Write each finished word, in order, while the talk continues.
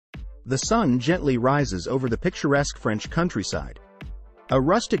The sun gently rises over the picturesque French countryside. A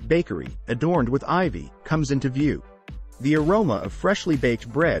rustic bakery, adorned with ivy, comes into view. The aroma of freshly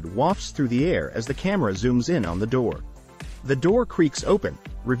baked bread wafts through the air as the camera zooms in on the door. The door creaks open,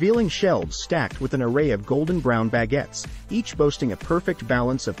 revealing shelves stacked with an array of golden brown baguettes, each boasting a perfect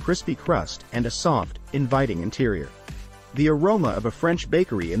balance of crispy crust and a soft, inviting interior. The aroma of a French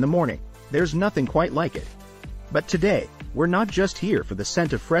bakery in the morning, there's nothing quite like it. But today, we're not just here for the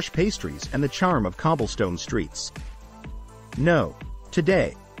scent of fresh pastries and the charm of cobblestone streets. No,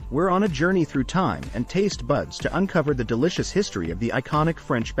 today, we're on a journey through time and taste buds to uncover the delicious history of the iconic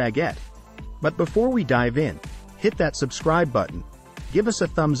French baguette. But before we dive in, hit that subscribe button, give us a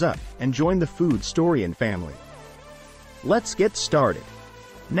thumbs up, and join the food historian family. Let's get started.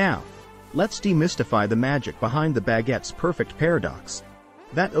 Now, let's demystify the magic behind the baguette's perfect paradox.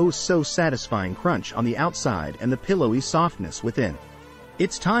 That oh-so-satisfying crunch on the outside and the pillowy softness within.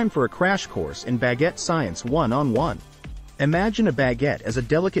 It's time for a crash course in baguette science 101. Imagine a baguette as a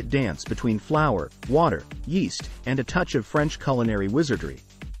delicate dance between flour, water, yeast, and a touch of French culinary wizardry.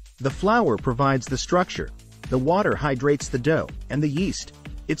 The flour provides the structure, the water hydrates the dough, and the yeast,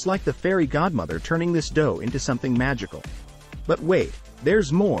 it's like the fairy godmother turning this dough into something magical. But wait,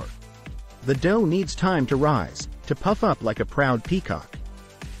 there's more. The dough needs time to rise, to puff up like a proud peacock.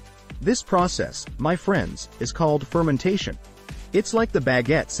 This process, my friends, is called fermentation. It's like the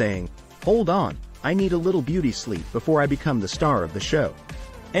baguette saying, "Hold on, I need a little beauty sleep before I become the star of the show."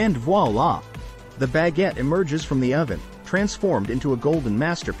 And voila! The baguette emerges from the oven, transformed into a golden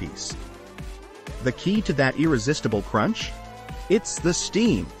masterpiece. The key to that irresistible crunch? It's the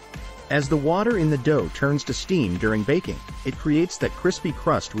steam. As the water in the dough turns to steam during baking, it creates that crispy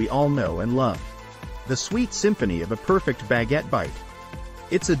crust we all know and love. The sweet symphony of a perfect baguette bite.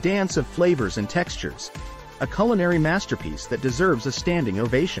 It's a dance of flavors and textures, a culinary masterpiece that deserves a standing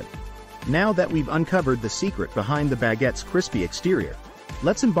ovation. Now that we've uncovered the secret behind the baguette's crispy exterior,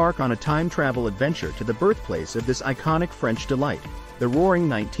 let's embark on a time travel adventure to the birthplace of this iconic French delight, the roaring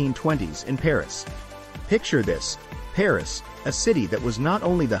 1920s in Paris. Picture this, Paris, a city that was not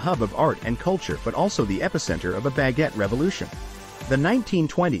only the hub of art and culture but also the epicenter of a baguette revolution. The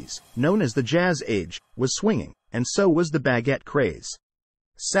 1920s, known as the Jazz Age, was swinging, and so was the baguette craze.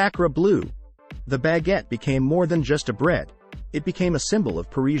 Sacre bleu! The baguette became more than just a bread. It became a symbol of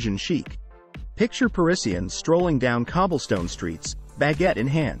Parisian chic. Picture Parisians strolling down cobblestone streets, baguette in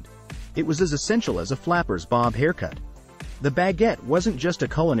hand. It was as essential as a flapper's bob haircut. The baguette wasn't just a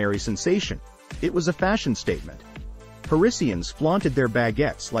culinary sensation, it was a fashion statement. Parisians flaunted their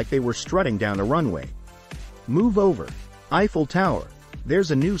baguettes like they were strutting down a runway. Move over, Eiffel Tower, there's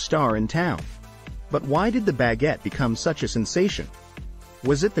a new star in town. But why did the baguette become such a sensation?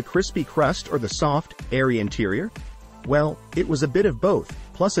 Was it the crispy crust or the soft, airy interior? Well, it was a bit of both,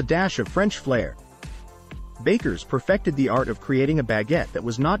 plus a dash of French flair. Bakers perfected the art of creating a baguette that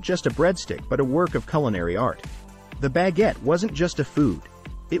was not just a breadstick but a work of culinary art. The baguette wasn't just a food,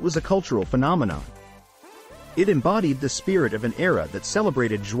 it was a cultural phenomenon. It embodied the spirit of an era that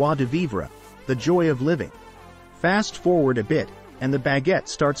celebrated joie de vivre, the joy of living. Fast forward a bit, and the baguette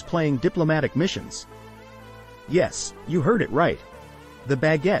starts playing diplomatic missions. Yes, you heard it right. The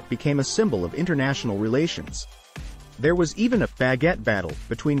baguette became a symbol of international relations. There was even a baguette battle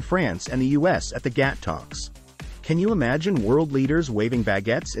between France and the US at the GATT talks. Can you imagine world leaders waving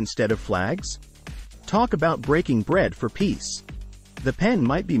baguettes instead of flags? Talk about breaking bread for peace. The pen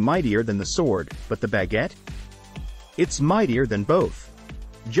might be mightier than the sword, but the baguette? It's mightier than both.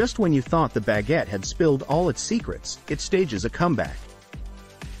 Just when you thought the baguette had spilled all its secrets, it stages a comeback.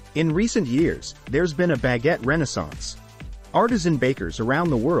 In recent years, there's been a baguette renaissance. Artisan bakers around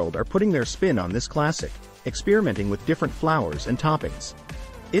the world are putting their spin on this classic, experimenting with different flours and toppings.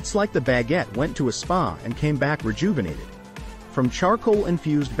 It's like the baguette went to a spa and came back rejuvenated. From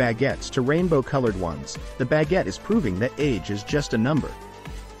charcoal-infused baguettes to rainbow-colored ones, the baguette is proving that age is just a number.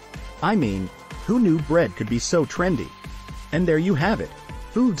 I mean, who knew bread could be so trendy? And there you have it,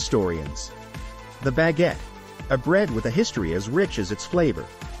 food historians. The baguette, a bread with a history as rich as its flavor.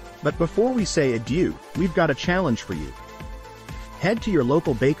 But before we say adieu, we've got a challenge for you. Head to your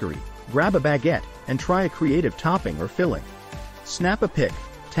local bakery, grab a baguette, and try a creative topping or filling. Snap a pic,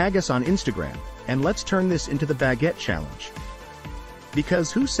 tag us on Instagram, and let's turn this into the baguette challenge.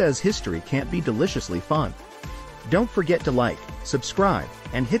 Because who says history can't be deliciously fun? Don't forget to like, subscribe,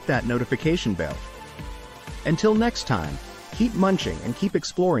 and hit that notification bell. Until next time, keep munching and keep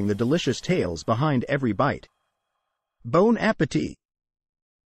exploring the delicious tales behind every bite. Bon appétit!